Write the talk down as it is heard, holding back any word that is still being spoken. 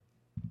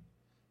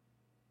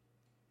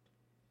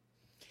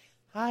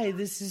Hi,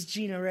 this is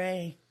Gina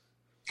Ray,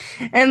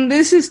 And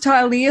this is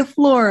Talia and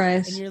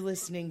Flores. you're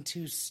listening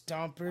to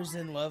Stompers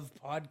in Love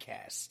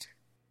podcast.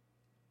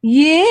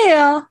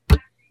 Yeah.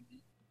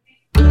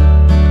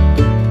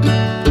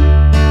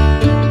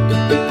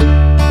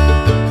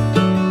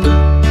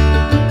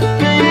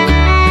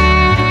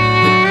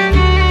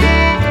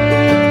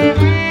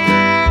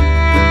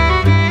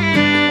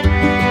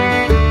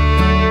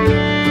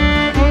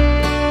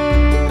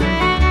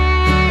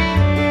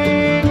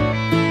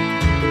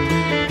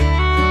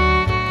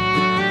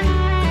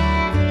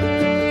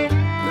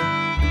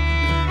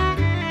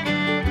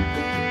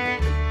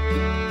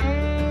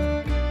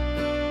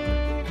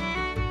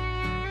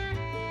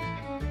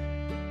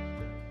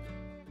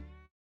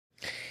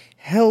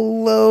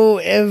 Hello,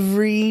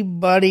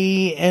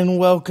 everybody, and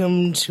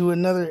welcome to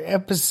another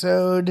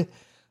episode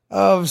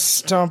of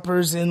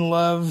Stompers in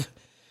Love.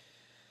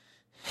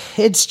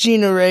 It's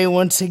Gina Ray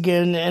once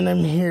again, and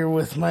I'm here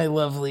with my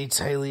lovely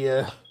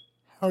Talia.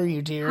 How are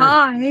you, dear?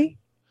 Hi.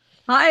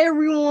 Hi,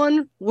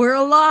 everyone. We're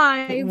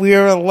alive. We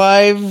are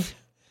alive.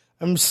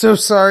 I'm so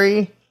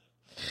sorry.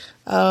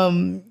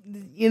 The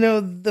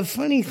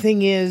funny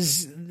thing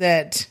is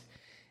that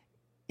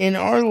in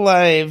our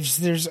lives,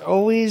 there's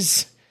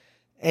always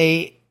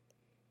a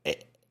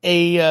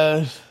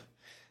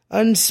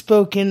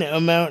unspoken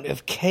amount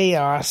of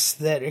chaos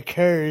that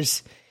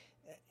occurs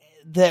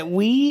that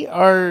we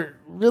are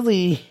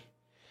really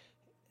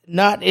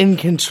not in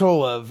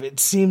control of. It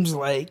seems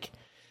like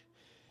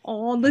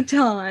All the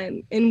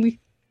time. And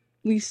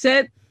we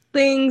set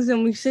things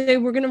and we say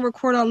we're going to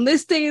record on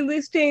this day and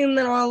this day, and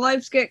then our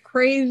lives get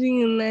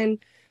crazy, and then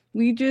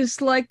we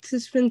just like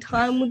to spend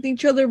time with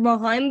each other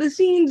behind the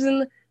scenes,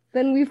 and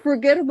then we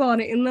forget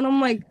about it. And then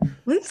I'm like,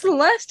 when's the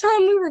last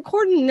time we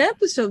recorded an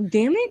episode?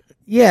 Damn it.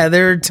 yeah,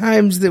 there are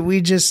times that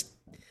we just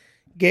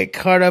get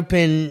caught up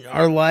in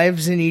our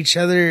lives and each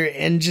other,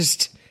 and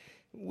just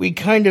we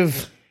kind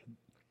of,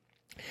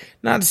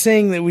 not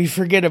saying that we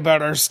forget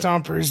about our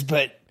stompers,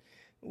 but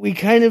we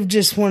kind of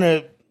just want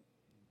to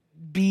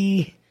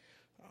be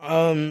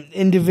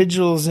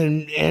individuals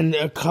and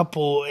a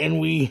couple, and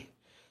we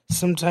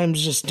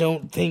sometimes just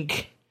don't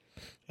think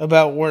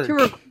about work. To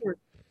record.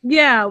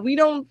 Yeah, we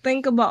don't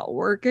think about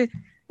work,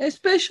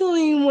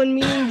 especially when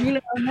me and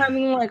Gina are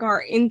having like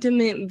our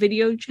intimate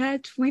video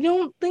chats. We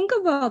don't think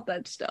about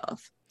that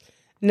stuff.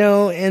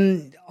 No,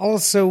 and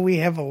also we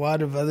have a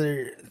lot of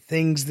other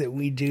things that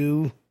we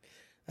do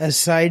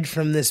aside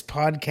from this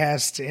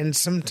podcast, and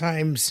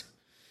sometimes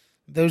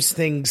those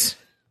things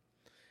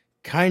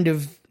kind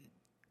of,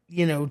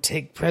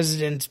 take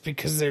precedence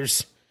because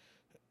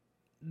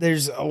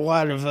there's a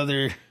lot of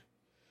other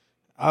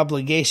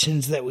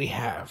obligations that we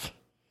have.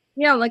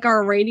 Yeah, like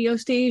our radio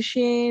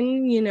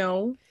station,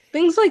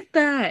 things like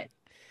that.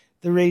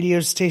 The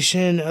radio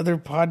station, other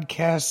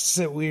podcasts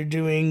that we're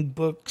doing,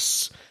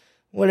 books,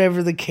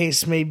 whatever the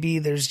case may be,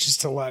 there's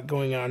just a lot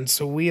going on.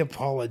 So we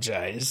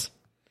apologize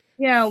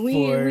Yeah,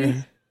 for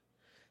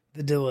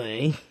the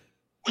delay.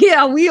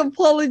 Yeah, we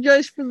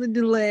apologize for the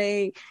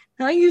delay.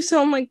 Now you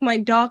sound like my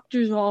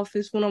doctor's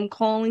office when I'm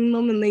calling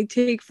them and they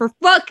take for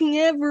fucking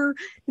ever.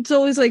 It's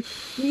always like,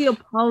 we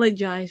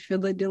apologize for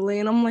the delay.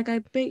 And I'm like, I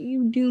bet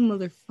you do,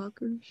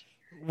 motherfuckers.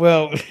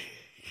 Well,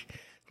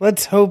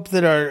 let's hope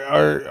that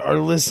our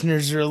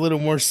listeners are a little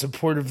more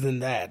supportive than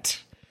that.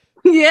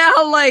 Yeah,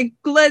 like,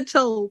 let's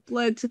hope.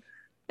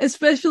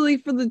 Especially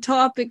for the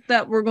topic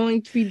that we're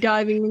going to be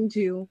diving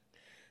into.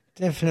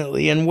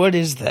 Definitely. And what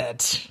is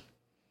that?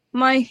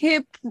 My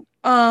hip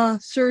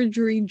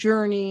surgery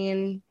journey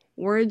and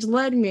where it's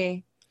led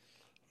me.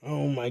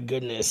 Oh my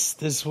goodness.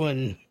 This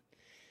one's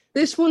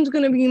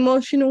going to be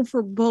emotional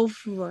for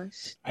both of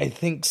us. I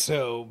think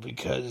so,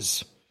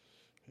 because,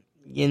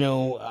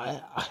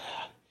 I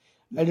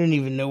don't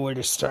even know where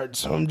to start,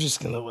 so I'm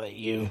just going to let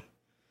you.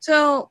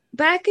 So,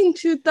 back in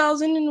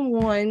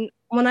 2001,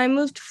 when I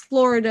moved to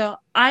Florida,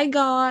 I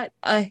got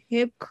a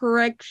hip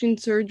correction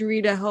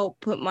surgery to help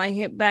put my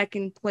hip back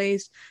in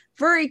place.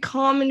 Very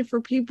common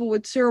for people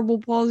with cerebral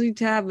palsy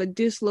to have a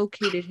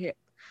dislocated hip.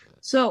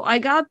 So I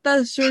got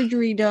the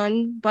surgery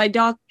done by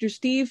Dr.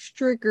 Steve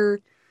Stricker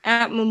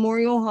at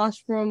Memorial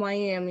Hospital in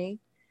Miami.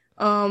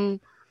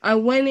 I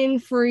went in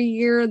for a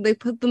year. They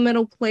put the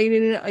metal plate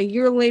in it. A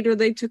year later,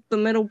 they took the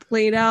metal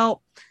plate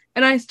out.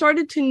 And I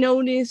started to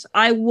notice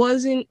I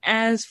wasn't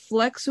as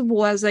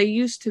flexible as I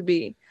used to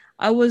be.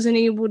 I wasn't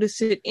able to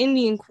sit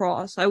Indian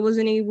cross. I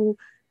wasn't able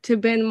to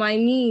bend my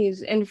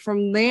knees. And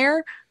from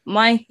there,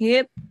 my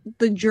hip,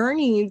 the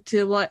journey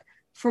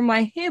for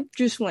my hip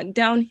just went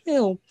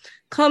downhill.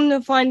 Come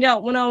to find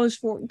out, when I was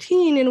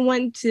 14 and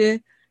went to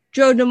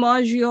Joe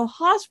DiMaggio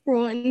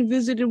Hospital and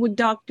visited with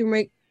Dr.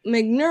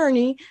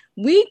 McNerney,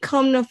 we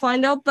come to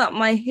find out that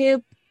my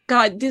hip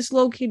got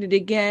dislocated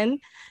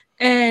again.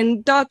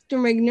 And Dr.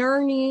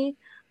 McNerney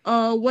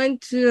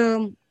went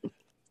to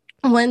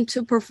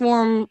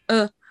perform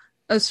a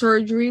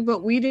surgery,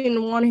 but we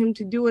didn't want him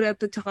to do it at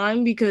the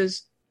time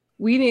because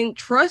we didn't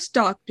trust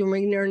Dr.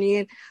 McNerney.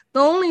 And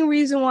the only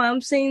reason why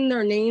I'm saying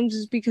their names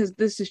is because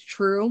this is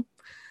true.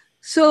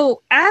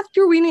 So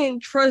after we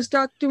didn't trust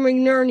Dr.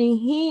 McNerney,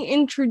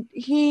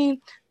 he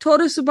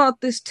told us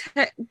about this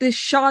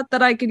shot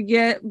that I could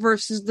get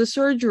versus the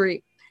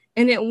surgery,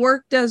 and it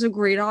worked as a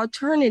great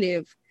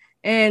alternative.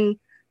 And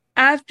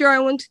after I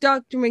went to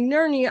Dr.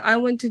 McNerney, I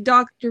went to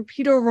Dr.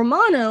 Peter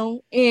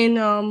Romano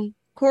in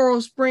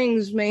Coral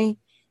Springs. May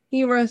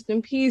he rest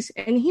in peace.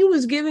 And he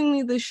was giving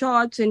me the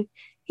shots, and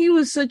he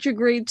was such a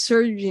great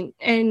surgeon.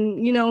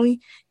 And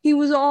he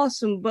was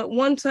awesome. But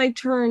once I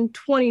turned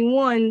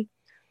 21,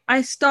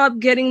 I stopped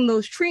getting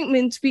those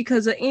treatments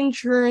because of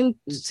insurance,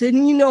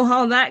 and you know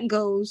how that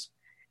goes.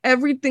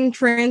 Everything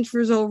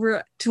transfers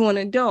over to an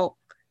adult.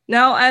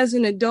 Now, as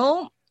an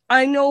adult,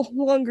 I no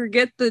longer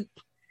get the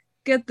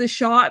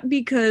shot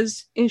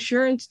because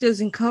insurance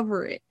doesn't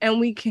cover it, and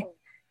we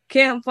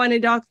can't find a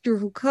doctor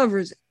who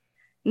covers it.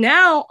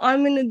 Now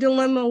I'm in a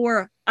dilemma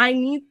where I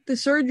need the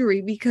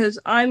surgery because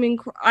I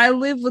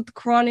live with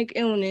chronic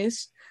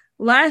illness.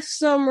 Last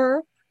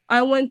summer,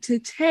 I went to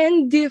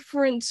 10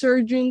 different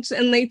surgeons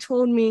and they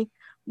told me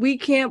we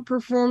can't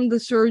perform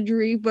the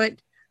surgery,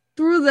 but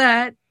through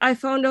that, I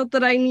found out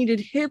that I needed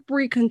hip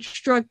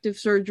reconstructive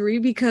surgery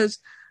because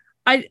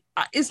I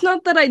it's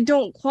not that I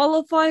don't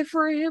qualify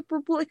for a hip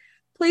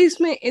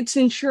replacement, it's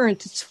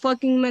insurance. It's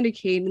fucking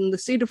Medicaid in the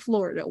state of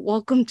Florida.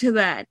 Welcome to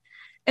that.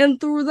 And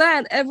through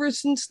that, ever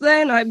since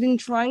then, I've been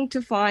trying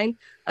to find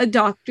a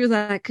doctor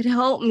that could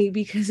help me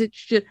because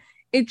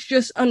it's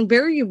just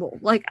unbearable.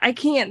 Like I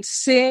can't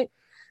sit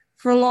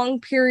for long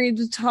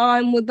periods of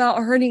time without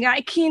hurting. I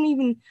can't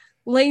even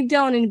lay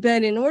down in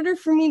bed. In order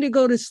for me to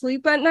go to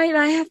sleep at night,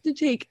 I have to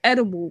take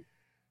edible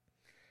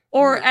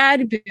or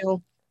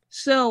Advil.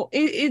 So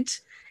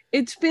it's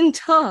been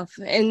tough,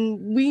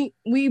 and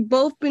we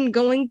both been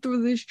going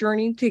through this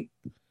journey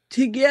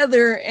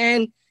together.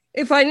 And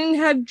if I didn't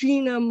have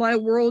Gina, my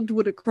world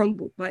would have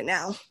crumbled by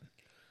now.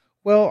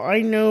 Well,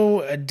 I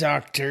know a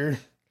doctor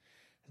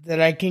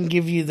that I can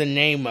give you the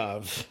name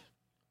of,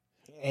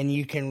 and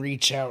you can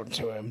reach out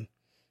to him.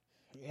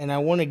 And I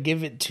want to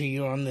give it to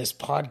you on this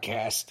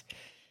podcast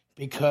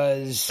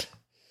because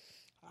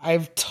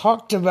I've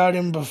talked about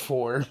him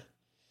before.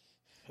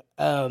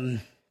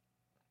 And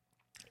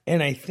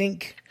I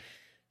think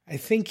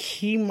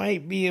he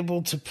might be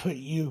able to put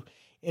you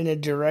in a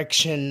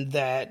direction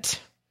that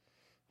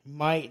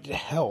might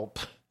help.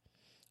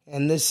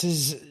 And this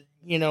is,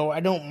 I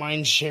don't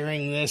mind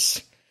sharing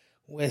this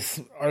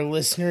with our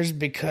listeners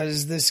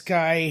because this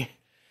guy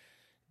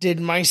did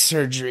my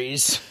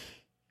surgeries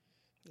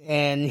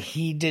and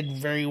he did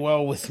very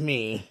well with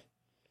me.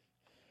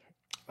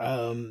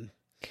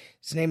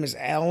 His name is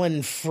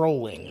Alan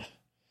Froling,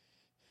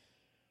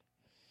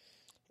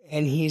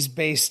 and he's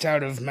based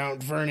out of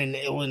Mount Vernon,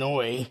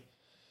 Illinois.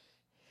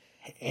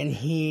 And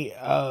he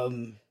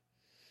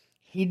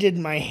did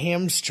my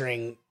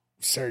hamstring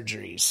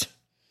surgeries.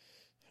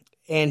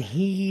 And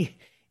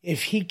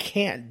if he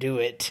can't do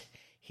it,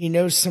 he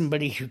knows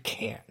somebody who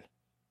can.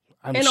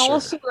 I'm and sure.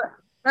 Also,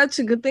 that's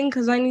a good thing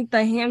because I need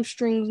the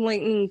hamstrings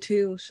lightening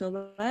too.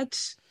 So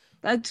that's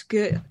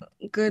good.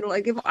 Good.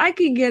 Like if I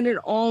could get it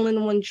all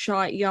in one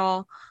shot,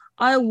 y'all,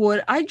 I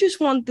would. I just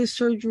want this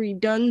surgery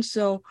done.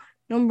 So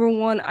number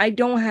one, I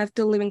don't have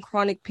to live in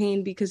chronic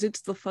pain because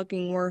it's the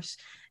fucking worst.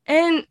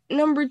 And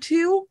number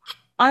two,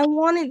 I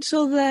want it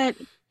so that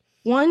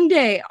one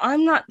day,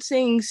 I'm not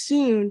saying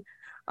soon,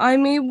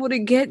 I'm able to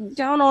get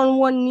down on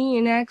one knee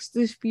and ask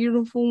this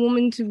beautiful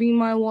woman to be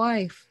my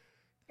wife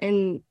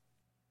and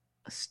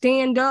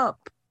stand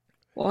up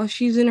while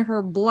she's in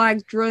her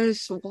black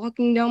dress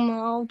walking down the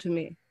aisle to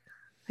me.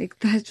 Like,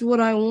 that's what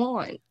I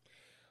want.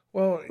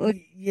 Well,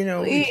 like,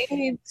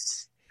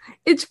 it's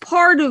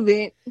part of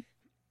it.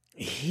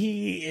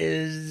 He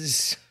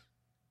is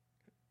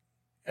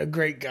a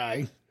great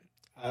guy.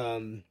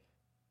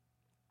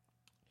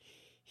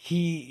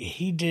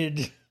 He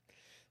did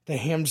the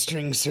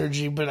hamstring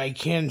surgery, but I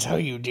can tell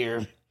you,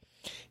 dear,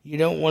 you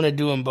don't want to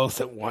do them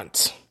both at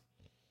once.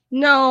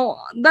 No,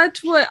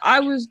 that's what I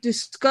was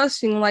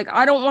discussing. Like,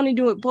 I don't want to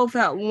do it both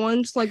at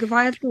once. Like, if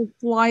I have to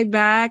fly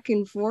back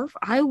and forth,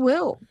 I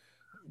will.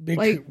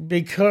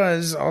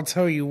 Because I'll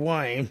tell you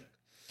why.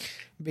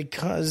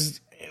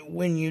 Because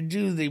when you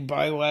do the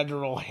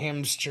bilateral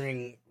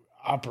hamstring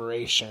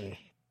operation,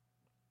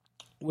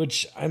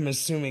 which I'm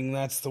assuming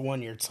that's the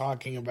one you're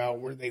talking about,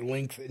 where they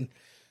lengthen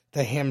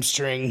the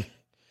hamstring.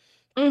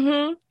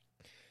 Mm-hmm.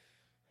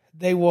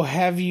 They will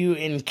have you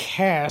in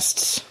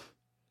casts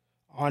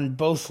on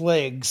both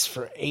legs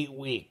for 8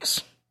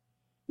 weeks.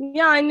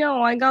 Yeah, I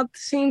know. I got the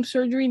same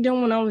surgery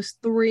done when I was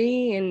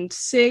 3 and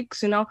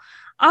 6, and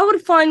I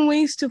would find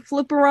ways to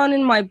flip around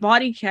in my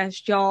body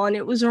cast, y'all, and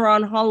it was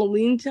around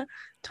Halloween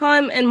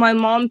time, and my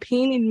mom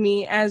painted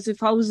me as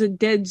if I was a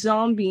dead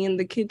zombie, and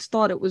the kids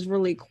thought it was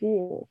really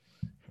cool.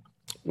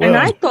 Well, and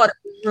I thought it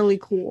was really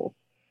cool.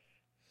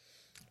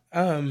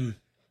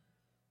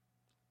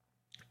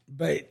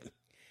 But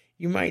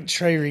you might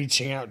try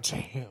reaching out to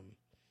him.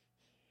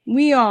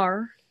 We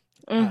are.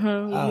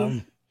 Mm-hmm.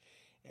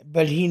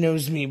 But he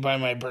knows me by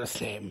my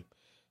birth name.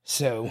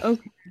 So.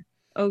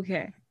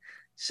 Okay.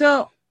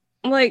 So,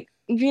 like,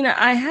 Gina,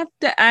 I have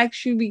to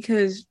ask you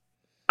because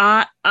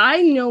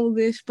I know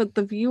this, but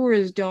the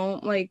viewers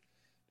don't. Like,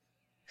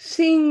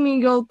 seeing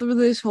me go through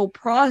this whole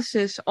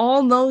process,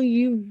 although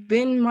you've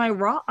been my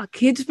rock,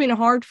 it's been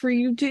hard for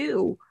you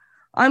too.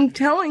 I'm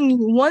telling you,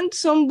 once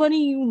somebody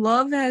you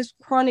love has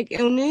chronic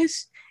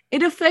illness,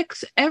 it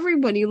affects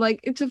everybody.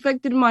 Like, it's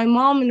affected my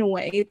mom in a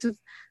way, it's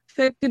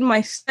affected my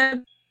step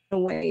in a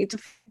way, it's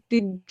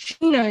affected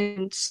Gina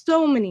in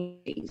so many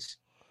ways.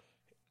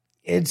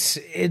 It's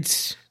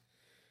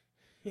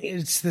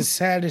the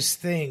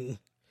saddest thing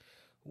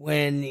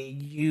when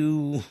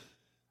you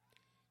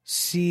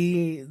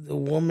see the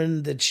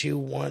woman that you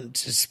want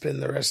to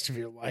spend the rest of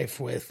your life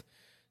with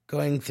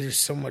going through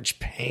so much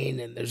pain,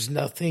 and there's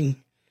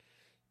nothing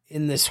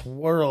in this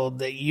world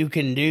that you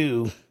can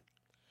do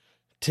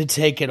to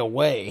take it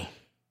away.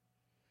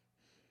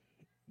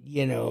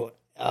 You know,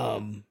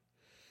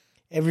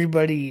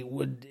 everybody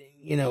would,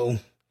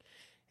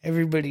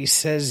 everybody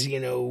says,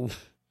 you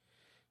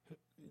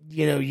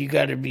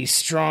got to be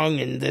strong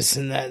and this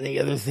and that and the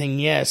other thing.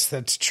 Yes,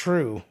 that's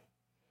true.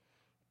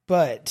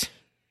 But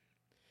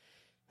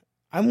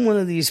I'm one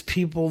of these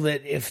people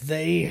that if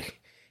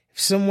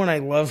someone I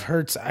love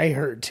hurts, I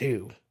hurt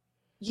too.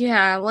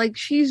 Yeah, like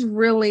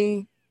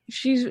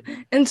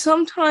and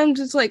sometimes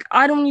it's like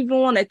I don't even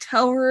want to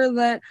tell her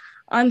that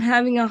I'm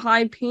having a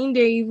high pain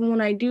day, even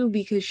when I do,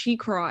 because she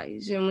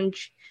cries. And when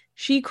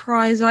she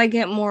cries, I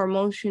get more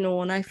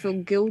emotional and I feel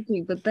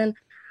guilty. But then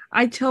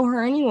I tell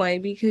her anyway,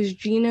 because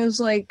Gina's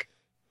like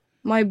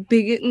my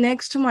biggest,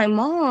 next to my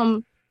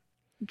mom,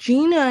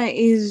 Gina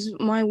is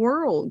my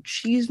world.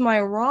 She's my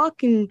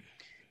rock, and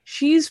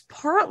she's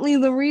partly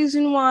the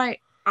reason why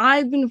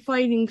I've been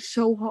fighting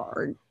so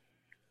hard.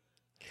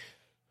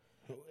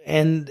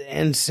 And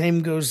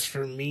same goes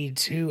for me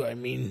too. I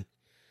mean,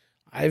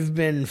 I've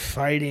been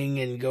fighting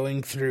and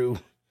going through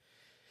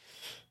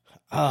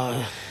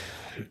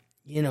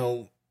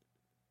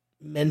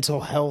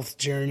mental health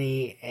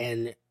journey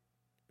and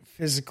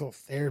physical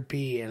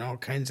therapy and all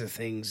kinds of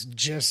things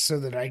just so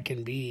that I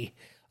can be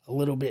a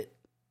little bit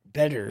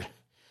better.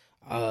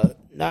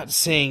 Not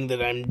saying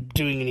that I'm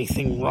doing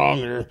anything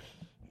wrong or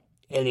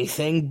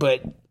anything,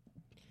 but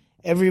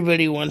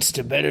everybody wants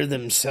to better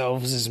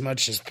themselves as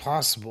much as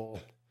possible.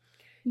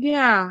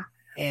 Yeah.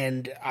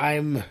 And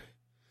I'm,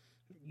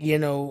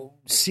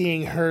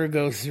 seeing her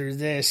go through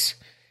this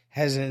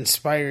has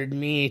inspired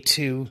me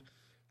to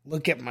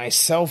look at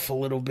myself a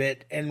little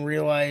bit and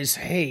realize,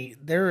 hey,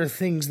 there are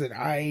things that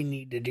I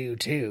need to do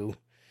too.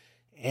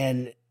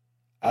 And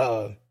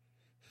I've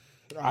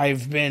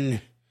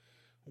been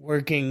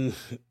working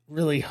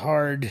really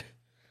hard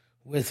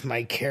with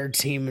my care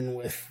team and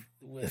with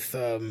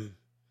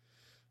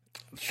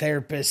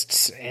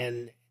therapists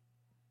and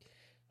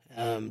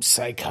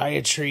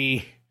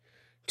psychiatry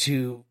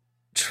to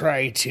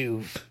try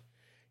to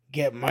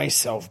get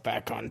myself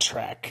back on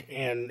track,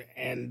 and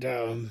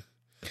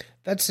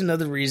that's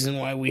another reason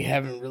why we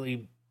haven't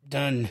really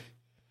done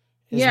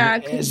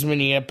as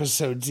many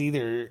episodes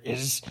either,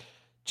 is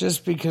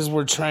just because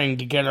we're trying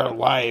to get our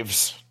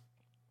lives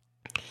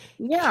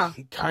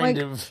kind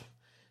of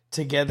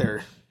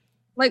together.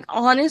 Like,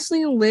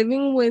 honestly,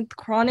 living with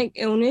chronic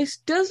illness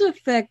does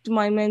affect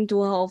my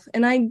mental health,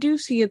 and I do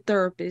see a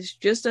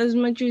therapist just as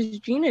much as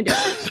Gina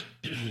does.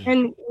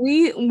 And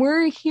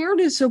we're here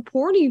to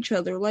support each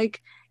other.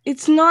 Like,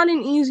 it's not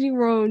an easy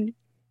road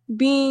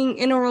being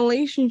in a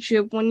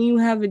relationship when you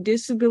have a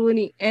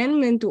disability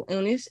and mental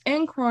illness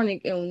and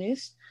chronic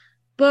illness.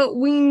 But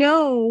we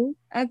know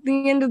at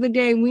the end of the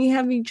day, we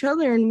have each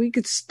other and we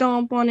could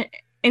stomp on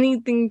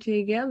anything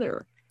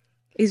together.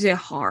 Is it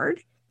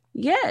hard?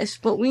 Yes,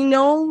 but we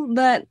know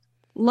that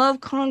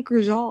love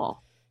conquers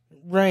all.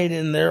 Right,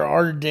 and there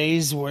are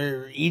days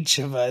where each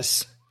of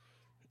us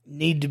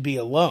need to be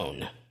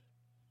alone.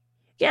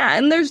 Yeah,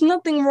 and there's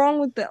nothing wrong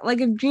with that. Like,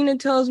 if Gina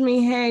tells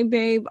me, hey,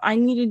 babe, I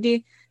need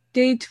a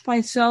day to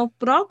myself,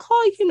 but I'll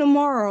call you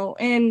tomorrow,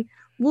 and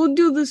we'll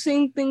do the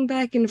same thing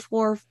back and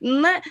forth.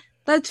 And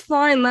that's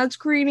fine. That's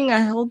creating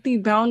a healthy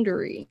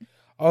boundary.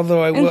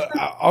 Although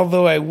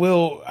I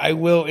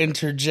will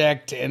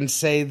interject and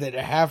say that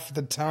half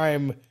the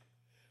time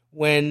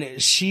when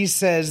she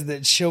says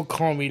that she'll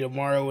call me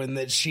tomorrow and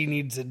that she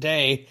needs a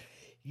day,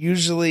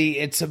 usually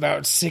it's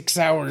about 6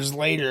 hours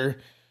later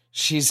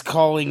she's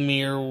calling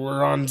me or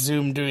we're on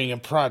Zoom doing a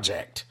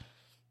project.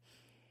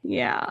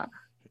 Yeah.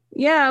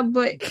 Yeah,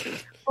 but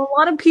a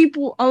lot of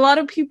people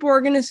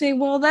are going to say,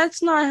 well,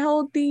 that's not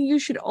healthy. You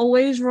should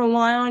always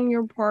rely on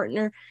your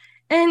partner.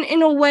 And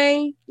in a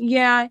way,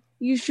 yeah,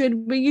 you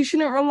should, but you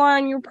shouldn't rely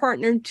on your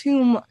partner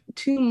too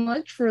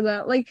much for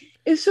that. Like,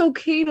 it's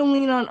okay to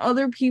lean on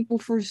other people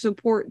for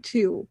support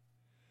too.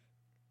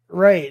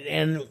 Right.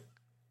 And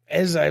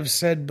as I've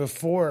said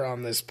before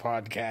on this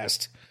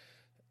podcast,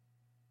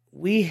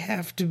 we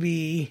have to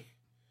be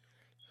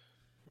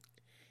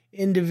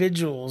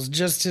individuals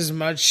just as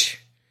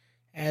much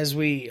as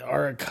we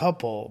are a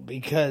couple,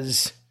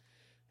 because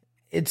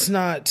it's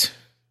not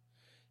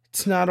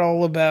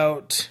all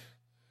about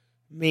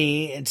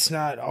me, it's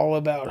not all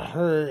about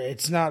her,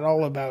 it's not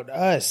all about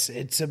us,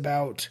 it's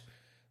about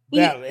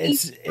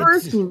each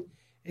person.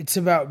 it's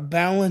about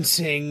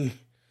balancing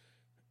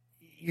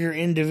your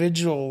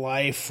individual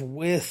life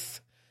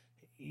with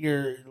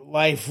your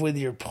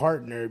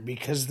partner,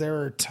 because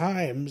there are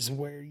times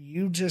where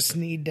you just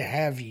need to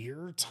have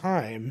your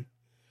time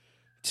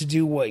to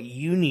do what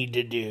you need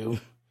to do.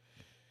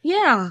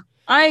 Yeah,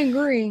 I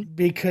agree.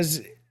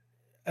 Because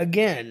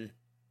again,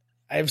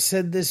 I've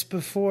said this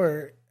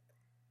before,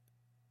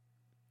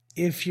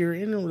 if you're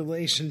in a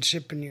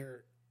relationship and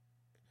you're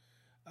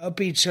up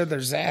each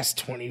other's ass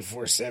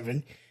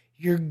 24/7,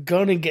 you're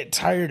gonna get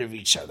tired of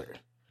each other.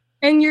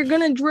 And you're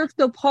gonna drift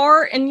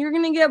apart and you're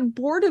gonna get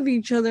bored of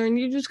each other and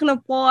you're just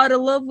gonna fall out of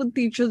love with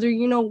each other.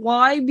 You know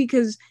why?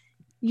 Because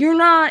you're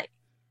not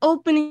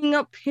opening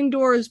up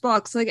Pandora's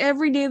box. Like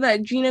every day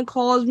that Gina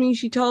calls me,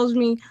 she tells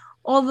me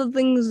all the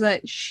things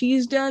that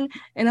she's done,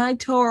 and I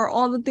tell her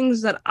all the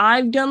things that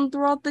I've done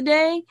throughout the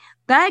day.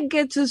 That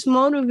gets us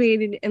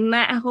motivated and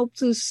that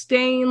helps us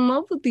stay in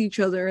love with each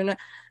other. And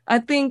I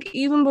think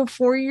even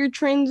before your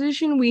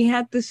transition, we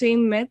had the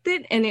same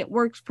method and it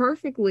works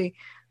perfectly.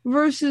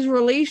 Versus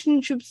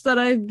relationships that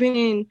I've been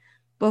in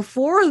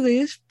before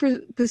this,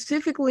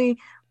 specifically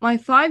my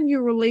 5-year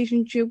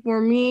relationship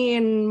where me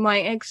and my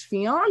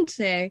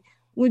ex-fiance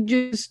would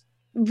just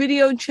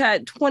video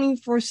chat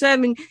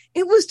 24/7.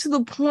 It was to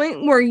the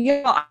point where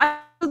I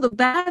go to the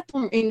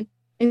bathroom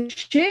and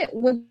shit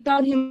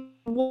without him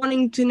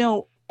wanting to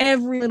know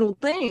every little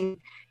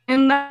thing.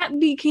 And that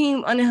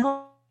became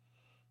unhealthy.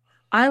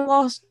 I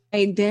lost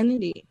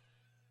identity.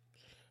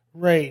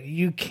 Right.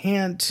 You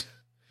can't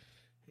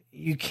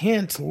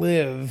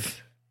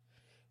live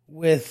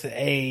with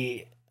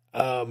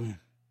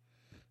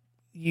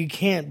you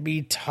can't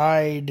be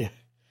tied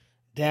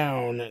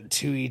down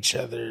to each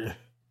other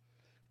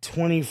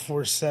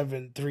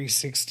 24/7,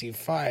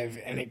 365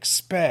 and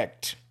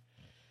expect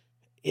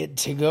it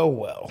to go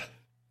well.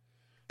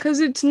 Because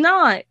it's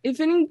not. If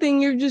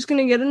anything, you're just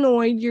going to get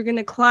annoyed. You're going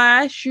to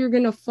clash.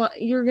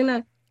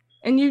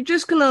 And you're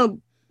just going to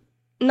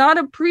not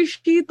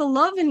appreciate the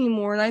love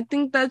anymore. And I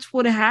think that's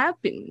what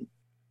happened.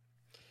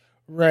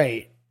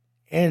 Right.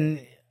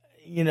 And,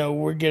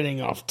 we're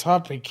getting off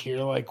topic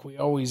here like we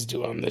always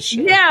do on the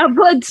show. Yeah,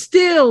 but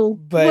still.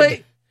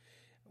 But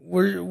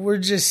we're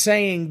just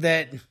saying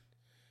that,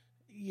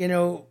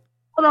 Hold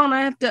on,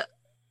 I have to...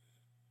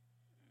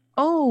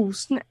 Oh,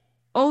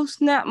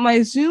 snap,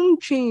 my Zoom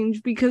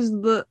changed because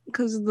of the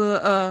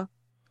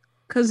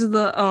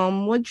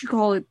what you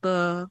call it,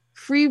 the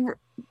free...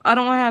 I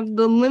don't have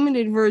the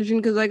limited version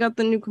because I got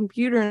the new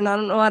computer and I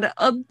don't know how to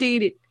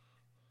update it.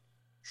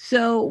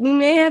 So we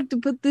may have to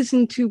put this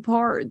in 2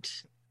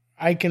 parts.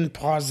 I can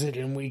pause it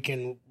and we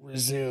can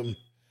resume.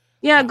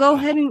 Yeah, go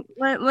ahead and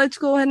let's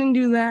go ahead and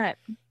do that.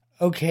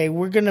 Okay,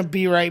 we're going to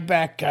be right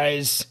back,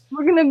 guys.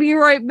 We're going to be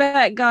right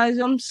back, guys.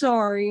 I'm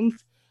sorry.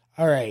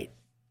 All right.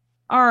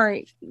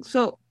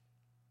 So.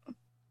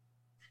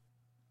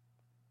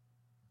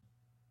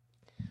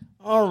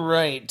 All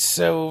right.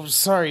 So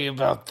sorry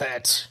about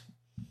that.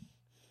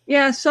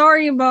 Yeah,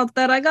 sorry about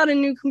that. I got a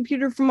new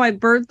computer for my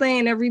birthday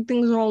and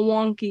everything's all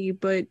wonky,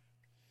 but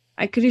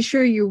I could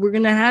assure you we're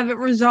going to have it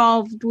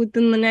resolved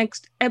within the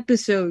next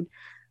episode.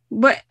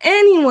 But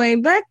anyway,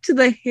 back to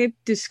the hip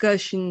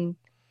discussion.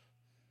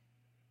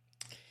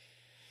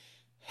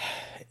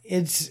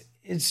 It's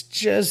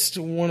just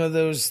one of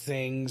those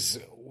things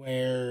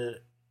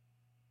where,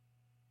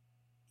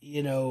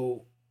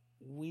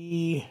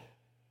 we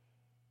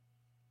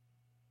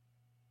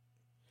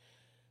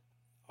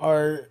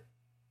are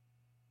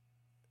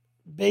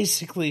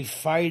basically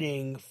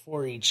fighting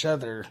for each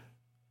other,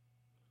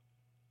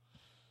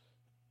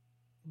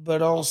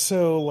 but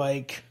also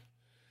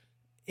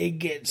it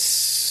gets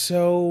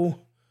so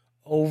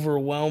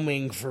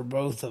overwhelming for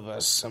both of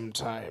us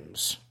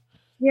sometimes.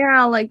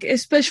 Yeah,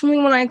 especially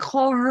when I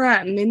call her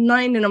at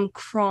midnight and I'm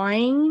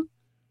crying.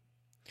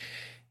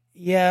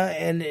 Yeah,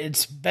 and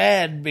it's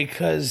bad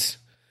because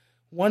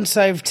once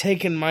I've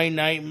taken my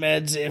night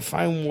meds, if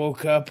I'm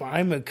woke up,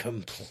 I'm a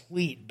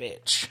complete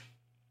bitch.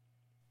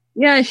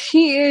 Yeah,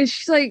 she is.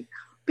 She's like,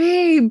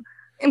 babe.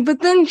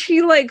 But then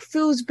she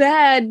feels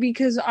bad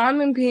because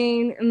I'm in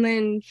pain. And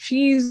then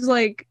she's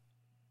like,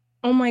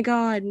 oh my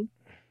God.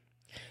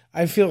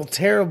 I feel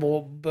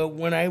terrible, but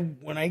when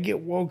I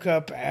get woke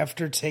up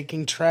after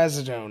taking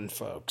trazodone,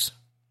 folks.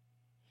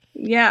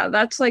 Yeah,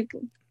 that's a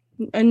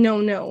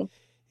no-no.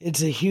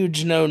 It's a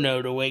huge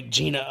no-no to wake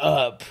Gina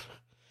up.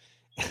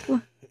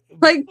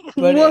 But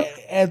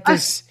at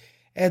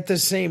the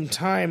same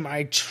time,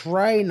 I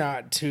try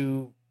not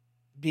to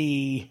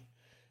be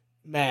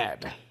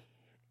mad.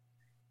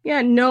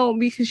 Yeah, no,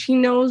 because she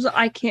knows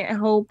I can't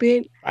help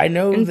it. I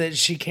know that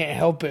she can't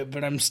help it,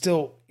 but I'm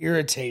still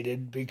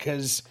irritated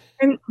because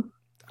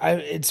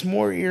it's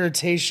more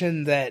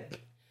irritation that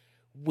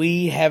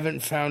we haven't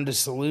found a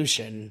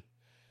solution.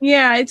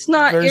 Yeah, it's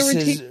not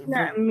irritating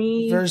at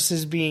me.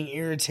 Versus being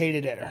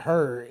irritated at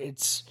her.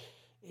 It's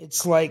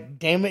like,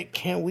 damn it,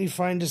 can't we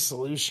find a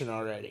solution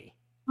already?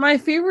 My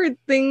favorite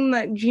thing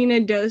that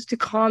Gina does to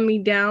calm me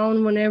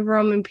down whenever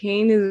I'm in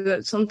pain is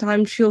that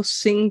sometimes she'll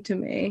sing to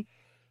me.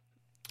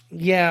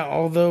 Yeah,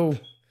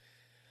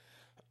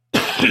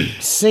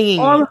 singing,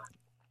 All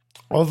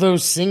although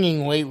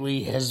singing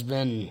lately has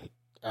been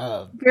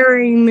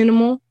very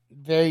minimal.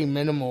 very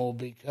minimal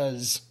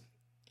because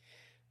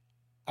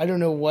I don't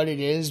know what it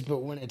is, but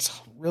when it's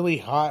really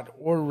hot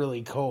or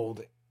really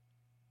cold,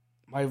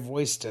 my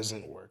voice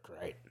doesn't work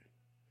right.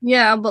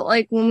 Yeah, but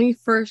like when we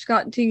first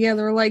got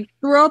together, like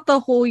throughout the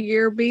whole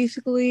year,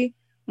 basically,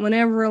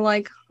 whenever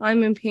like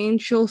I'm in pain,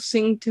 she'll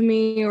sing to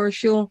me or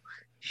she'll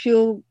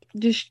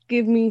just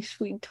give me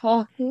sweet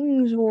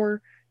talkings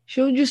or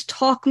she'll just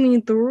talk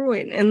me through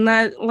it. And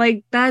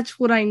that's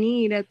what I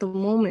need at the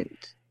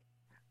moment.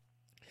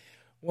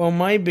 Well,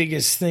 my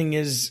biggest thing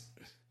is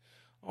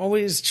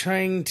always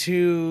trying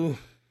to,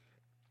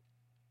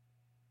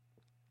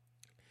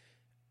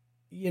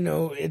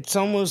 it's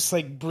almost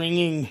like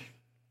bringing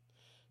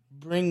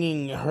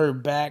her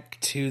back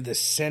to the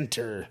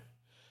center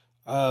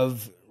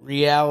of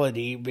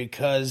reality,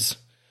 because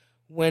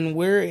when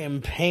we're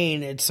in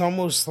pain, it's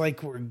almost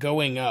like we're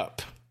going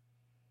up.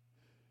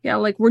 Yeah,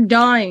 like we're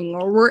dying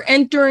or we're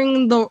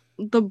entering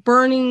the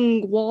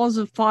burning walls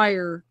of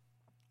fire.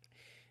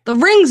 The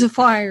rings of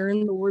fire,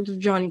 in the words of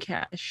Johnny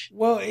Cash.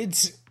 Well,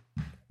 it's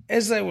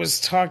as I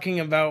was talking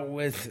about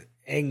with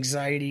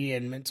anxiety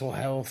and mental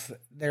health,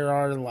 there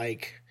are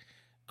like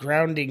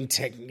grounding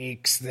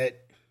techniques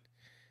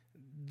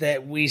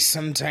that we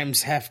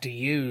sometimes have to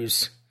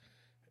use.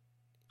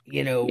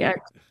 Yeah,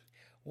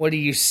 What do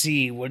you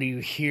see? What do you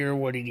hear?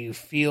 What do you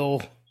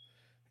feel?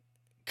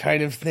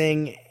 Kind of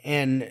thing.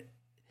 And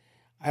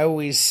I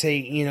always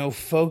say,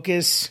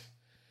 focus.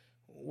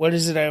 What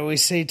is it I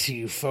always say to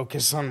you?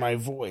 Focus on my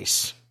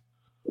voice.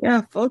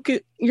 yeah,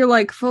 focus. You're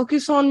like,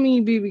 focus on me,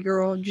 baby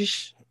girl.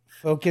 Just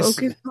Focus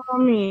focus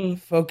on me.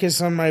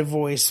 focus on my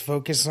voice,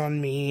 focus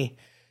on me,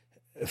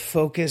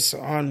 focus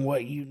on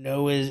what you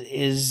know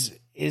is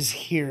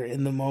here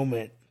in the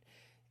moment.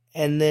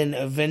 And then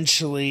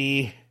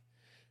eventually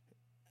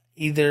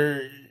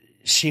either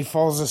she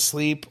falls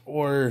asleep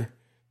or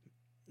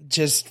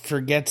just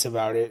forgets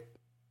about it.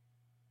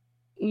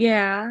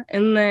 Yeah,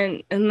 and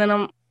then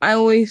I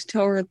always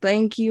tell her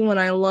thank you and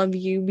I love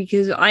you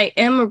because I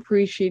am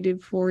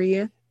appreciative for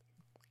you.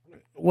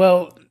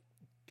 Well,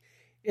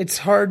 it's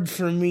hard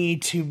for me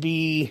to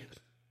be,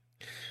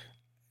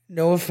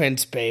 no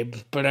offense, babe,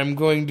 but I'm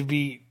going to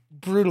be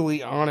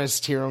brutally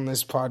honest here on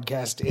this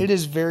podcast. It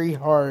is very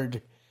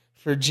hard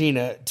for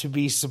Gina to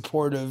be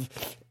supportive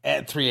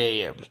at 3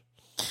 a.m.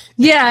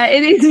 Yeah,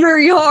 it is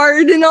very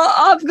hard, and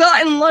I've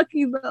gotten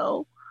lucky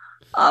though.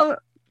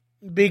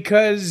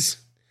 Because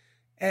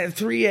at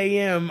 3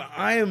 a.m.,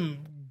 I am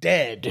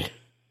dead.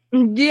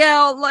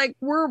 Yeah, like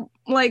we're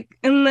like,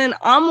 and then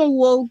I'm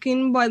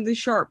awoken by the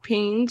sharp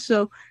pain,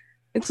 so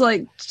it's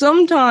like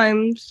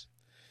sometimes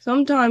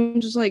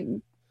like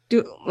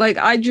do like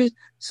I just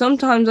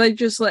sometimes I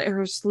just let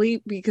her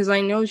sleep because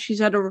I know she's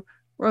had a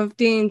rough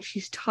day and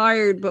she's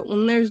tired. But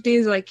when there's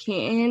days I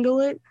can't handle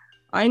it,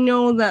 I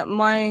know that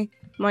my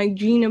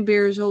Gina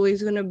Bear is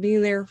always gonna be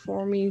there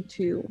for me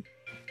to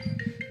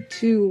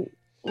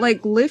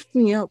like lift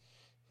me up.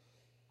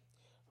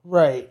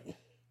 Right.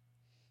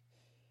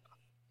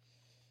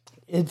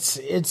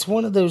 It's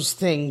one of those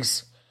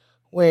things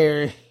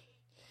where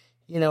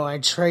I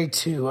try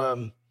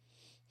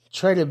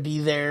to be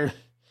there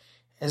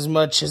as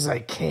much as I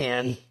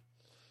can.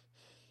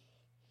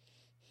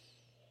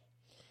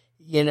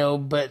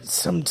 But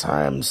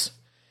sometimes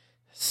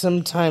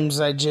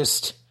I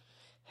just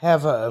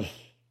have a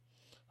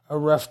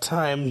rough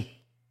time,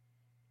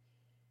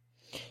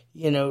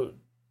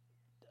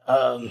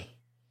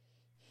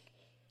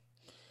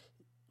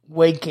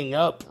 waking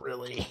up,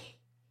 really.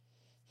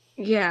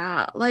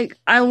 Yeah, like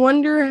I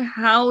wonder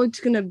how it's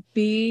gonna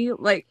be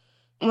like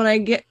when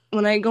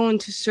I go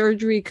into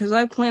surgery because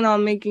I plan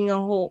on making a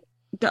whole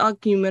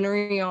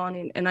documentary on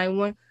it, and I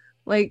want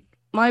like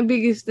my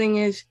biggest thing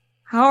is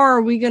how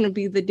are we gonna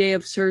be the day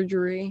of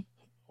surgery?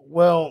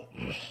 Well,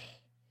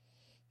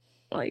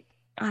 Like,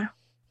 I,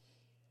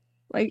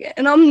 like,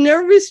 and I'm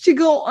nervous to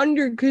go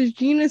under because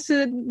Gina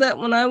said that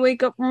when I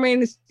wake up from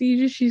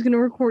anesthesia, she's gonna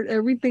record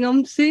everything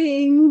I'm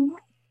saying.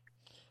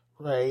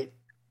 right,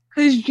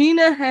 Because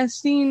Gina has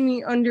seen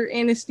me under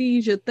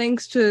anesthesia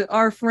thanks to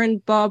our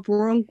friend Bob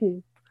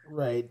Runkle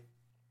right.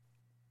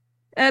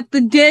 at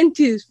the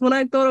dentist when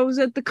I thought I was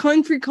at the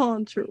country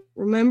concert,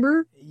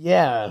 remember?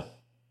 Yeah,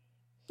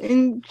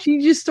 And she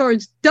just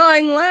starts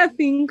dying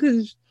laughing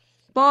because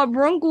Bob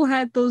Runkle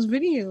had those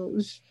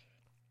videos.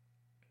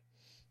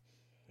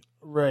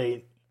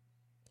 right.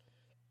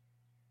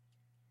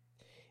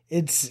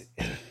 It's,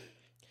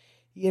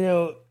 you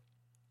know,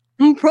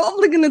 I'm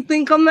probably going to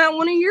think I'm at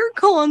one of your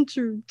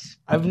concerts.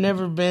 I've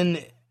never been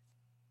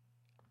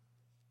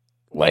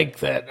like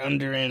that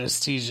under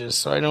anesthesia,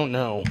 so I don't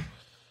know.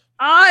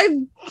 I've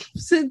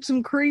said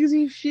some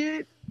crazy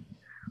shit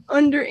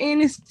under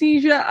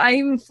anesthesia. I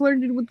even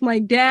flirted with my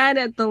dad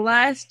at the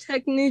last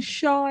tetanus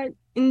shot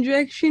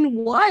injection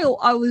while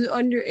I was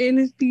under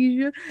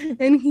anesthesia,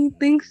 and he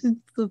thinks it's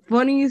the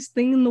funniest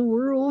thing in the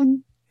world.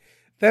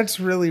 That's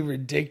really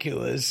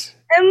ridiculous.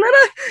 And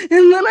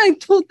then I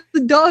told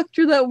the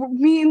doctor that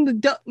me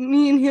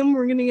and him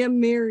were gonna get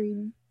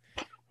married.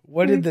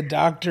 What did the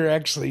doctor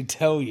actually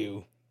tell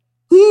you?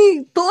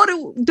 He thought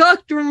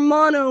Dr.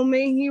 Romano,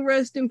 may he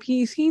rest in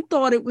peace, he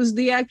thought it was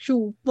the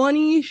actual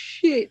funniest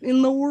shit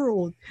in the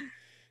world.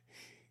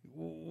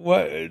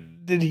 What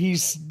did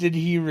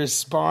he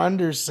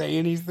respond or say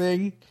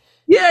anything?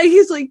 Yeah,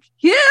 he's like,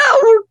 yeah,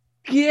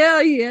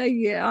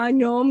 I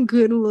know I'm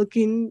good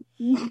looking.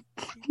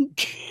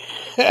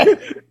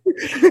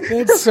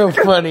 That's so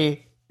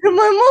funny. And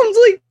my mom's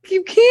like,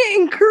 you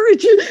can't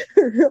encourage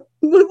her.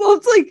 My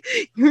mom's like,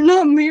 you're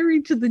not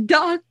married to the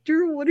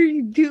doctor. What are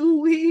you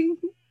doing?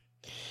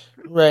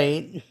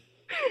 Right.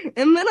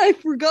 And then I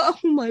forgot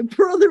who my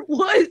brother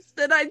was,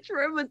 that I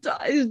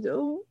traumatized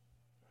him.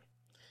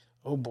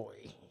 Oh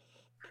boy.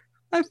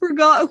 I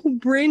forgot who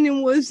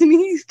Brandon was, and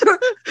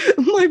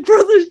my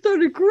brother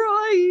started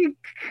crying.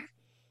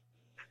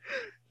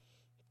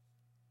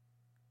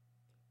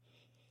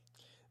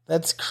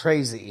 That's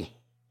crazy.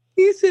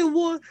 He said,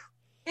 what?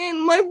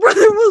 And my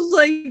brother was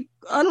like,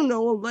 I don't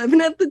know,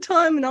 11 at the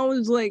time, and I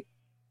was like,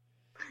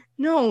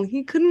 no,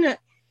 he couldn't.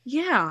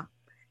 Yeah.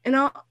 And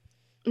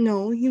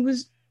no,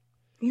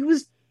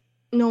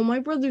 my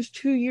brother's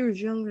 2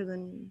 years younger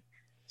than me.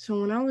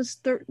 So when I was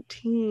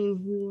 13,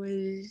 he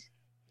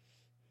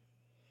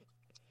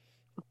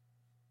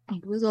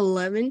was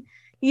 11.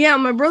 Yeah,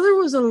 my brother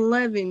was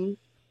 11,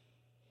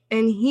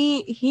 and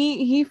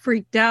he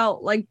freaked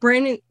out. Like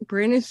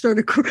Brandon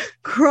started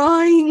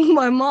crying.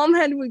 My mom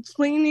had to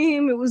explain to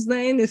him it was the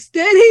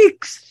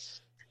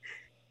anesthetics.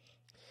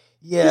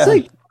 Yeah. He's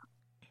like,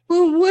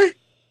 well, what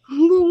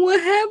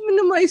happened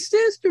to my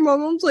sister? My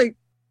mom's like,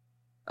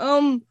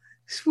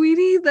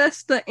 sweetie,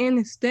 that's the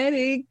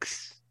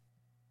anesthetics.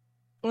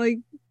 Like,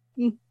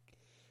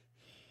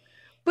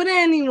 but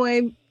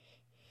anyway,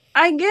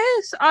 I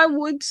guess I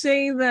would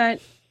say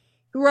that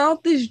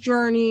throughout this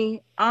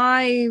journey,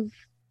 I've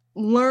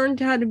learned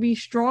how to be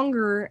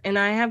stronger, and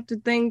I have to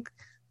thank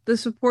the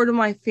support of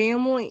my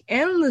family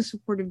and the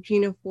support of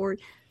Gina Ford.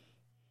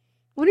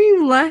 What are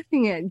you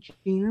laughing at,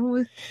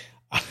 Gina?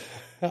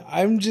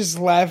 I'm just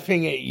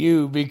laughing at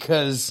you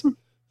because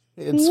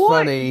it's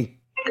funny.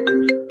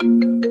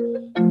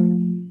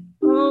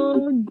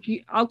 Oh,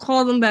 I'll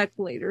call them back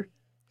later.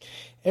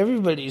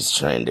 Everybody's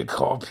trying to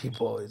call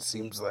people, it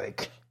seems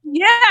like.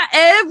 Yeah,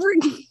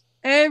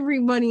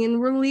 everybody, and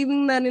we're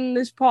leaving that in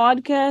this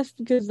podcast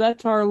because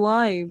that's our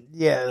life.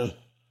 Yeah.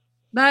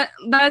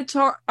 That's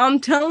our, I'm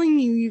telling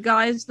you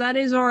guys, that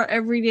is our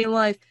everyday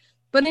life.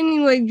 But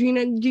anyway,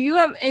 Gina, do you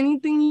have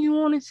anything you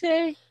want to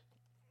say?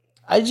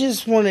 I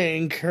just want to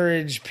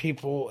encourage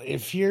people,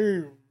 if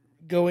you're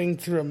going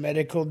through a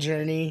medical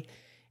journey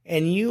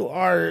and you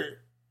are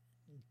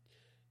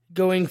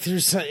going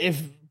through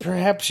if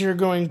perhaps you're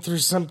going through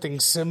something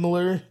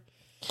similar,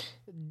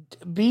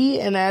 be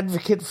an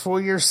advocate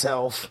for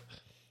yourself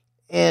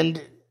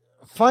and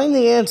find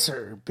the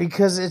answer,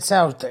 because it's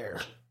out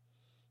there.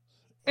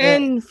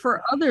 And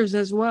for others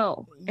as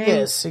well. And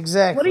yes,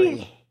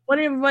 exactly. What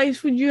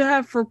advice would you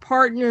have for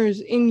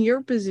partners in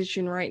your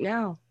position right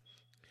now?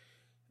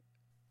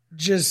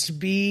 Just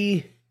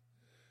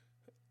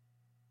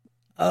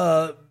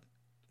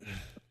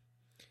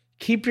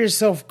keep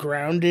yourself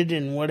grounded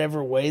in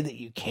whatever way that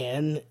you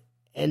can,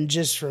 and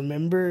just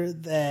remember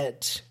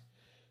that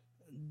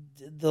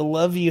the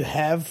love you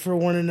have for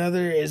one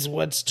another is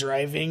what's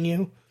driving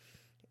you.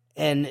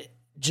 And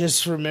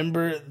just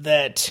remember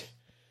that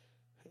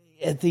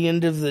at the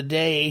end of the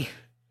day,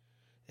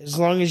 as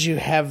long as you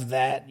have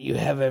that, you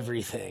have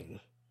everything.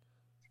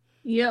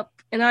 Yep.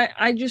 And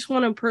I just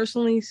want to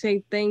personally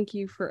say thank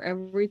you for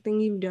everything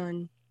you've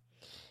done.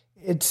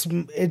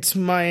 It's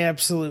my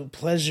absolute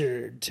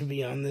pleasure to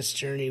be on this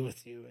journey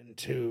with you, and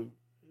to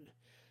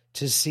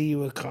see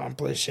you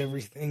accomplish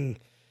everything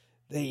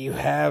that you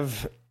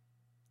have.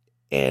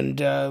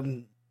 And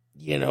I'm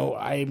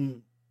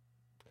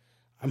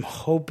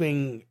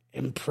hoping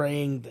and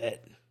praying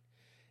that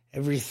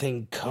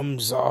everything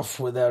comes off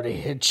without a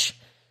hitch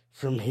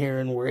from here,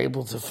 and we're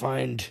able to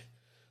find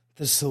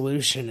the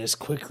solution as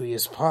quickly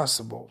as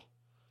possible.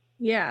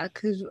 Yeah,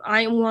 because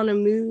I want to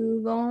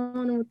move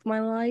on with my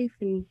life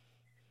and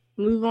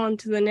move on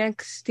to the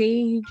next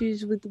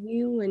stages with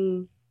you,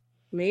 and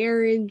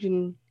marriage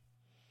and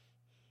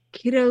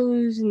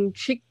kiddos and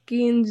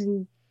chickens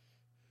and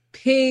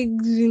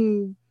pigs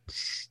and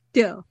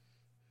stuff.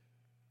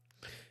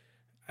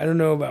 I don't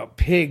know about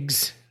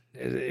pigs.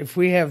 If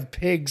we have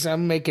pigs,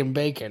 I'm making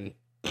bacon.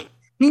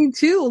 Me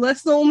too.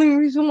 That's the only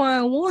reason why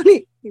I want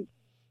it.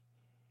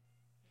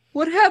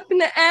 What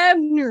happened to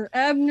Abner?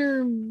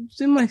 Abner's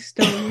in my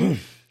stomach.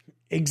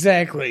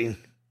 Exactly.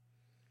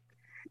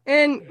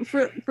 And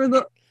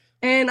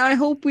and I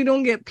hope we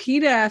don't get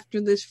PETA after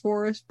this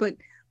for us, but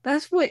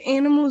that's what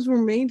animals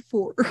were made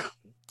for.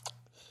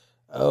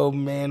 Oh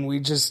man, we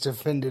just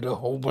offended a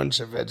whole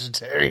bunch of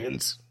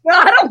vegetarians.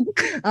 I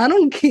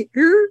don't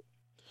care.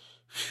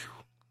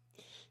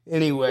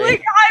 Anyway.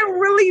 Like, I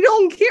really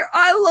don't care.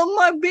 I love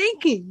my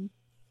bacon.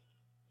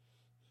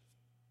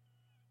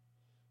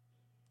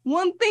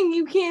 one thing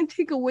you can't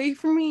take away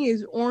from me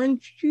is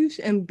orange juice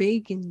and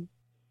bacon.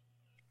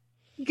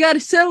 You gotta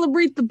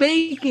celebrate the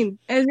bacon,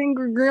 as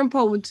Angry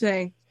Grandpa would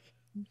say.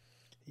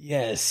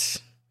 Yes.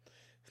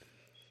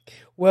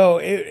 Well,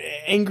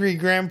 Angry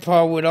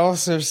Grandpa would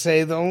also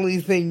say the only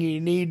thing you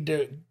need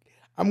to...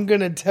 I'm going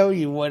to tell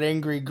you what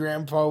Angry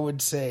Grandpa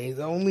would say.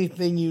 The only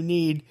thing you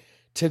need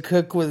to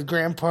cook with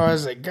Grandpa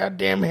is a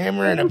goddamn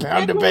hammer and a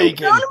pound of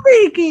bacon.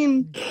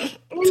 And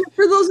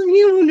for those of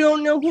you who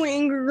don't know who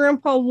Angry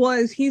Grandpa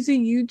was, he's a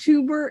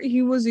YouTuber.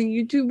 He was a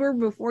YouTuber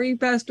before he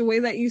passed away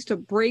that used to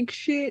break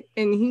shit,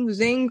 and he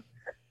was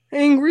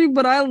angry,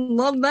 but I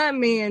love that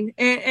man.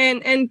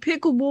 And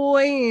Pickle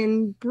Boy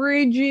and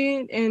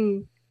Bridget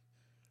and...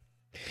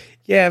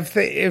 Yeah,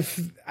 if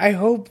I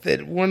hope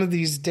that one of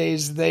these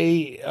days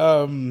they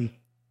listen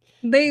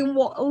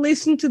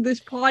to this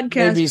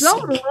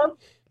podcast.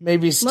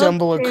 Maybe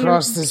stumble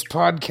across this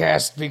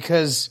podcast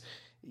because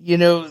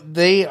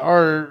they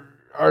are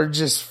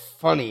just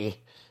funny.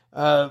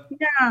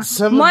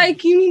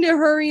 Mike, you need to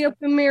hurry up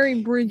and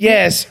marry Bridget.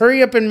 Yes,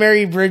 hurry up and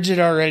marry Bridget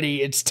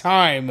already. It's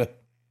time.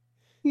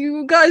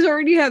 You guys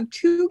already have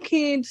 2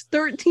 kids,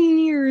 13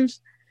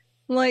 years.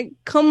 Like,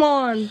 come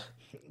on.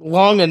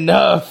 Long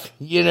enough,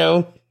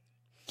 Gina,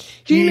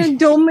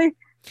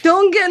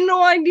 don't get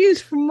no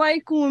ideas from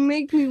Michael and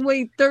make me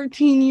wait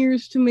 13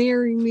 years to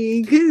marry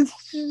me.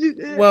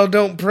 Well,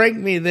 don't prank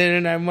me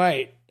then, and I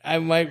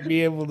might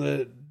be able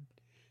to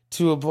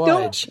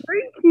oblige. Don't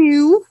prank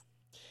you.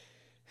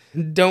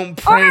 Don't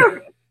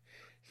prank.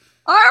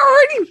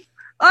 I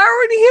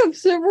already have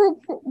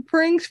several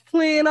pranks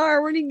planned. I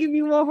already give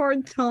you a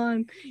hard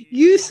time.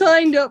 You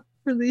signed up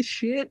for this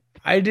shit.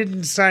 I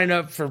didn't sign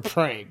up for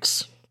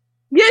pranks.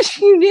 Yes,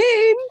 you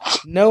did.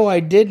 No,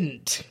 I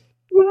didn't.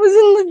 It was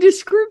in the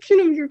description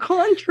of your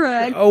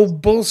contract. Oh,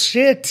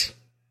 bullshit.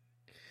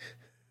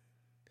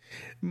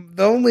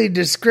 The only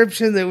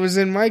description that was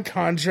in my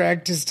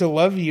contract is to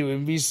love you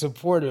and be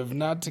supportive,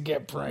 not to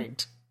get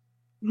pranked.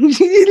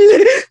 Love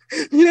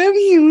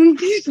you and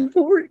be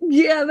supportive.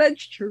 Yeah,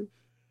 that's true.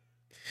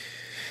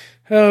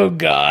 Oh,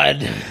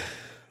 God.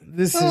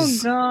 This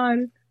is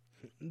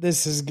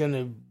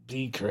gonna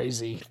be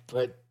crazy,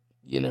 but...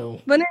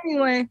 But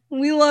anyway,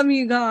 we love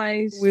you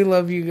guys. We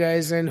love you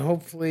guys, and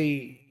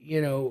hopefully,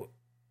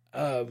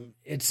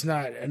 it's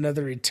not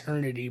another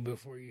eternity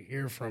before you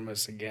hear from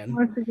us again.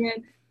 Once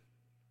again.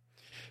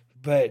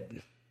 But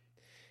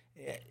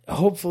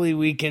hopefully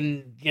we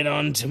can get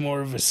on to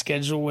more of a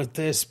schedule with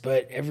this,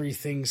 but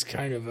everything's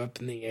kind of up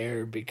in the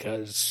air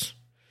because...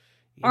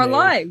 Our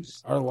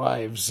lives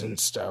and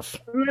stuff.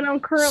 And then I'm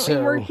currently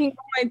working on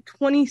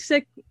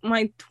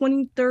my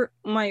 23rd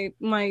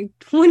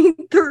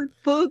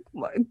book.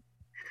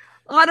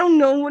 I don't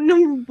know what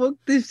number book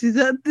this is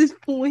at this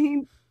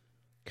point.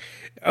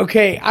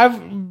 Okay,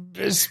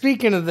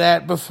 speaking of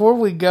that, before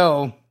we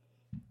go,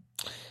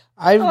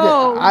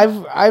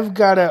 I've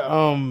got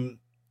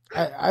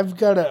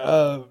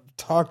to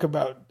talk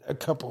about a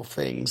couple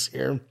things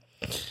here.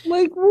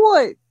 Like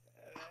what?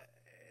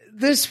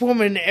 This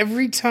woman,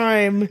 every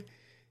time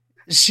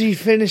she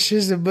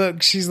finishes a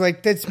book, she's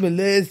like, "That's my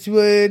last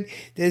one.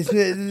 That's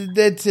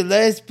the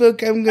last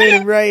book I'm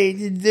going to write.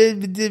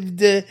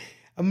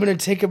 I'm going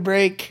to take a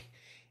break."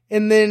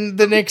 And then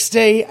the next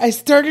day, I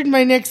started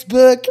my next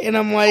book, and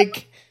I'm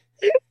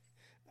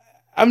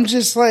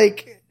just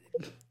like,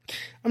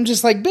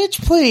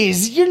 bitch,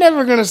 please, you're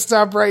never going to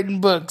stop writing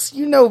books.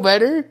 You know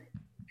better.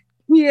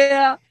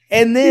 Yeah.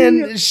 And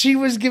then she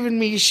was giving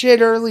me shit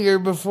earlier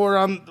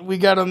before we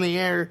got on the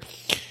air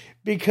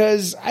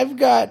because I've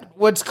got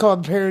what's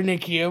called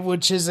paronychia,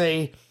 which is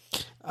a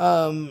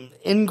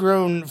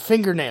ingrown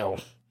fingernail.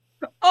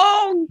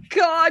 Oh,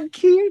 God,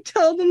 can you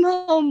tell them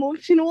how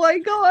emotional I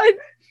got?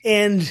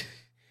 And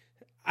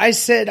I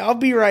said, I'll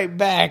be right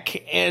back.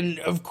 And,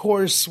 of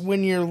course,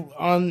 when you're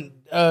on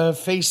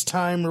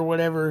FaceTime or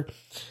whatever,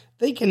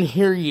 they can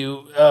hear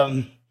you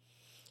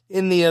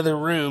in the other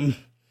room.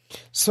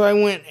 So I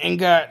went and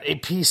got a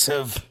piece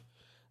of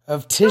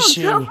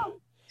tissue. No,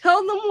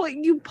 tell them what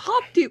you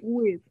popped it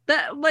with.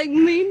 That made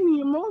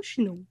me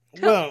emotional.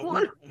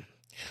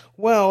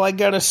 Well, I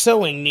got a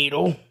sewing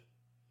needle,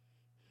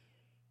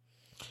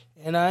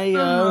 and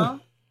I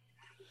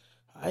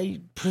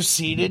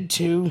proceeded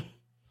to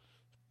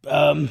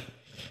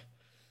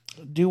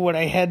do what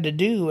I had to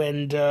do,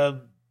 and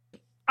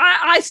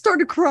I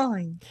started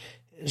crying.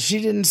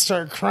 She didn't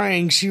start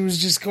crying. She was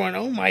just going,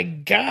 "Oh my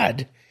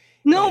God."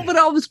 No, but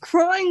I was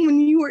crying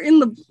when you were in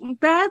the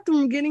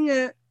bathroom getting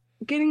the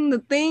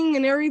thing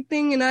and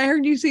everything, and I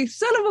heard you say,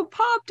 "Son of a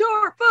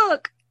Pop-Tart,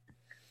 fuck."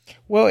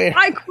 Well,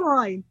 I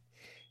cried.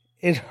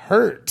 It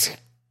hurt.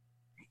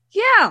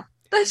 Yeah,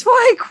 that's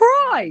why I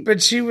cried.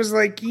 But she was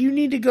like, "You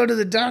need to go to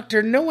the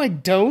doctor." No, I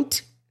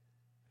don't.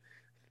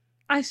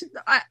 I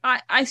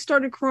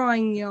started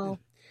crying, y'all.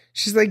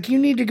 She's like, "You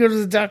need to go to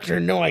the doctor."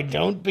 No, I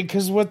don't,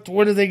 because what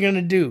are they going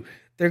to do?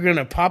 They're going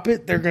to pop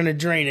it, they're going to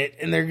drain it,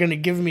 and they're going to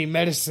give me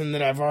medicine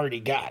that I've already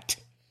got.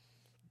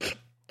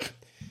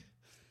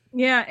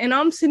 Yeah, and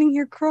I'm sitting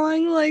here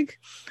crying like,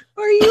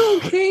 Are you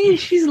okay? And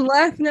she's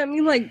laughing at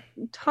me like,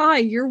 Ty,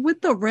 you're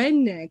with the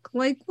redneck.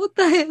 Like, what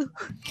the hell?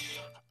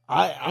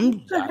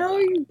 What the hell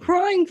are you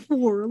crying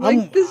for?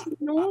 Like, this is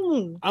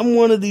normal. I'm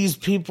one of these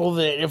people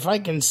that if I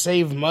can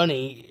save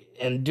money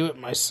and do it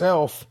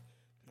myself,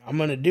 I'm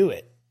going to do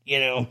it, you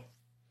know.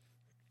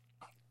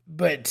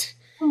 But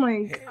oh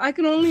my, I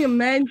can only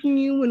imagine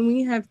you when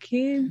we have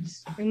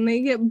kids and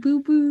they get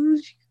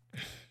boo-boos.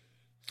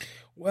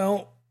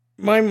 Well,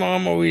 my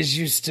mom always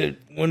used to,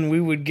 when we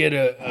would get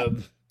a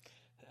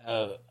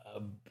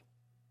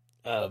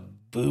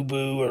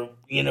boo-boo or,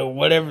 you know,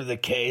 whatever the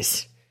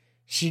case,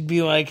 she'd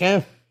be like,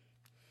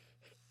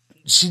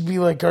 She'd be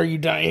like, are you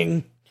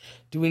dying?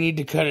 Do we need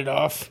to cut it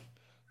off?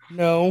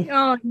 No.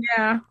 Oh,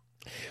 yeah.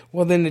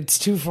 Well, then it's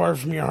too far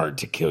from your heart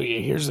to kill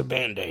you. Here's a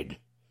Band-Aid.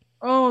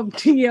 Oh,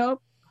 yep.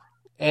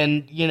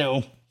 And, you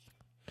know,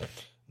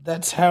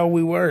 that's how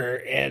we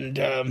were.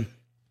 And,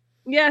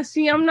 yeah,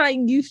 see, I'm not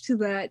used to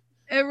that.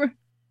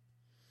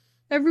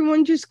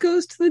 Everyone just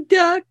goes to the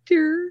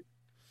doctor.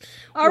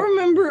 I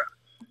remember.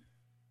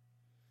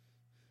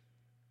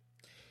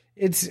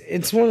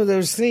 It's one of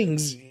those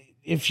things.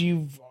 If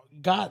you've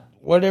got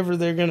whatever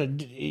they're going to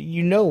do,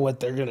 you know what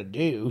they're going to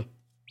do.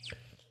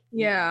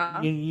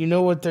 Yeah. You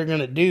know what they're going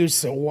to do,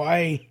 so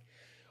why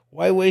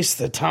waste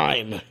the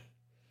time?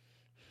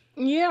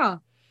 Yeah,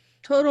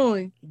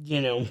 totally.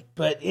 You know,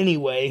 but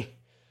anyway,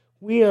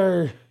 we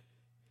are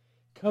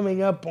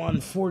coming up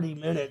on 40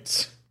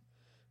 minutes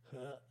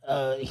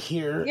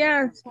here.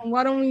 Yeah, so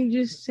why don't we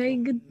just say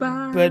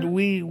goodbye? But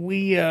we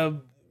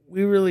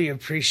really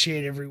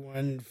appreciate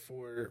everyone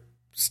for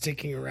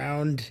sticking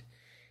around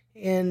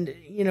and,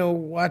 you know,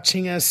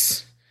 watching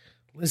us,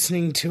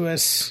 listening to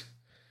us,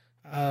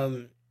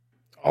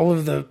 all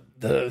of the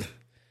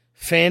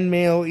fan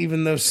mail,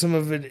 even though some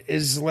of it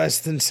is less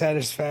than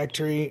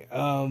satisfactory.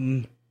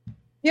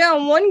 Yeah,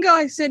 one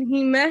guy said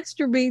he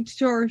masturbates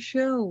to our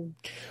show.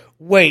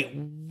 Wait,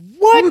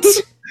 what?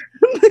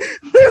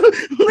 there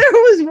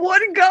was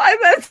one guy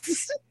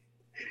that's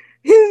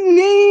his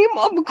name,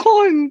 I'm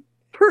calling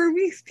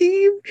Pervy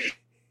Steve.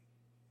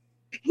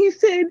 He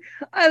said,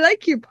 I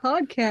like your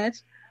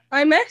podcast.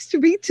 I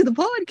masturbate to the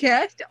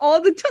podcast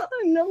all the time.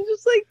 And I'm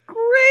just like,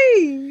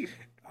 great.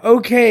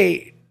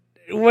 Okay,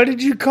 what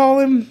did you call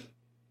him?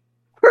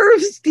 Perv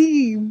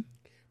Steve.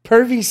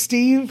 Pervy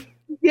Steve?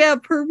 Yeah,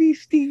 Pervy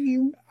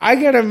Steve. I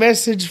got a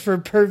message for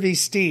Pervy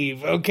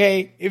Steve,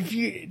 okay? If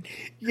you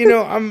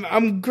know,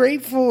 I'm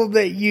grateful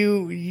that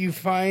you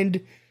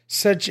find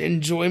such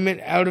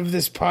enjoyment out of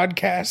this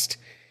podcast.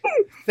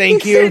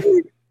 Thank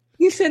you.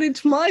 He said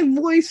it's my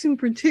voice in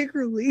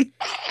particularly.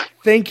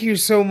 Thank you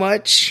so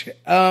much.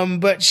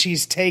 But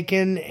she's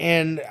taken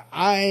and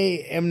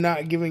I am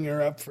not giving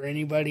her up for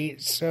anybody.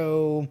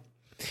 So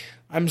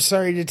I'm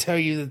sorry to tell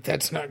you that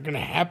that's not going to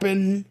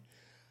happen.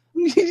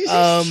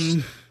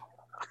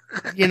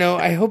 You know,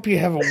 I hope you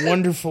have a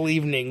wonderful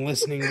evening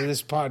listening to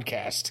this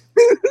podcast.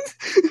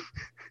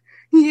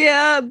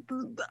 Yeah,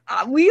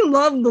 we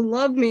love the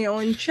love mail,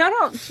 and shout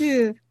out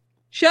to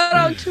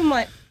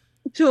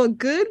a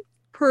good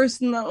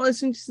person that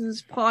listens to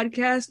this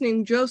podcast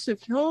named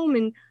Joseph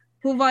Hillman,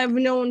 who I've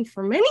known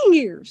for many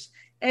years,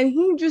 and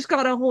he just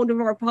got a hold of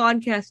our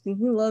podcast and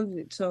he loves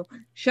it. So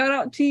shout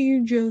out to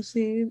you,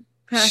 Joseph.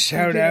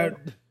 Shout out,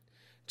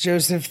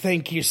 Joseph.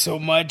 Thank you so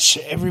much,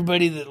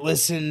 everybody that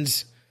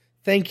listens.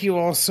 Thank you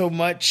all so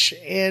much.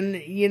 And,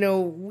 you know,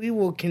 we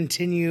will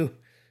continue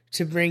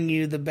to bring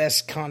you the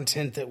best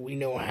content that we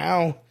know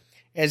how,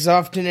 as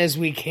often as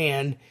we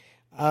can.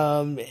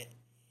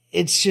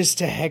 It's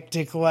just a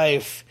hectic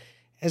life.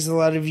 As a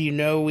lot of you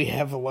know, we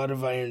have a lot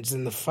of irons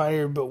in the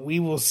fire, but we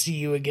will see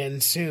you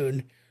again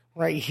soon,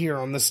 right here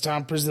on the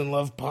Stompers in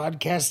Love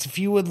podcast. If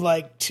you would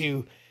like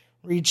to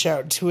reach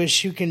out to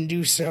us, you can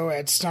do so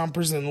at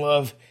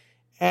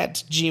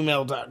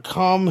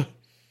stompersinlove@gmail.com.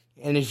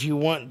 And if you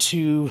want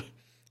to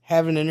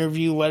have an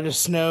interview, let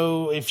us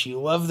know. If you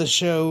love the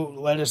show,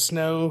 let us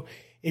know.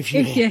 If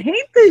you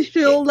hate the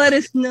show, let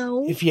us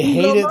know. If you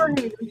hate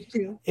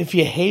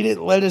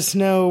it, let us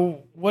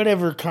know.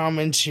 Whatever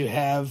comments you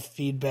have,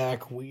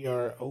 feedback, we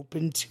are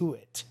open to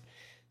it.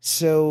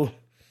 So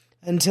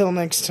until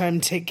next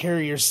time, take care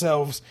of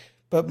yourselves,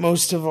 but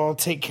most of all,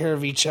 take care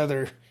of each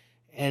other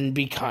and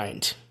be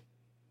kind.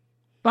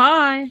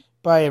 Bye.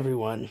 Bye,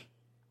 everyone.